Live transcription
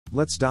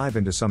Let's dive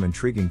into some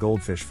intriguing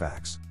goldfish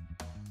facts.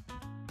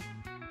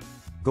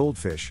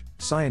 Goldfish,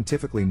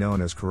 scientifically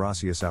known as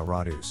Carassius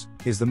auratus,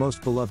 is the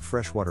most beloved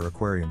freshwater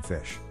aquarium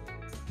fish.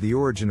 The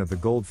origin of the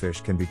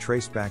goldfish can be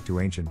traced back to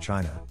ancient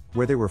China,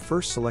 where they were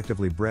first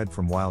selectively bred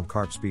from wild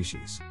carp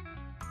species.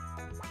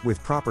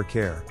 With proper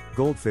care,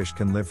 goldfish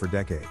can live for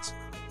decades.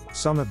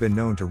 Some have been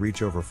known to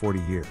reach over 40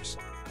 years.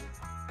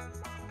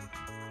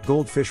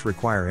 Goldfish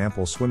require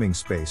ample swimming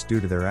space due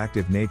to their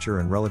active nature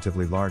and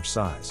relatively large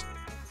size.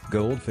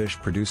 Goldfish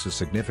produce a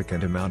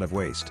significant amount of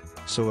waste,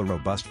 so a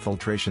robust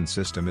filtration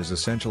system is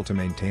essential to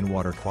maintain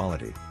water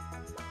quality.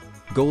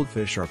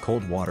 Goldfish are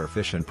cold water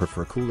fish and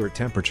prefer cooler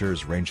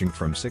temperatures ranging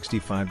from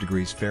 65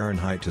 degrees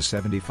Fahrenheit to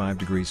 75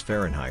 degrees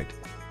Fahrenheit.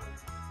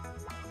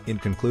 In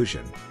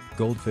conclusion,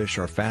 goldfish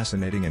are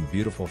fascinating and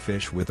beautiful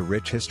fish with a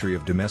rich history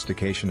of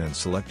domestication and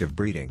selective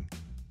breeding.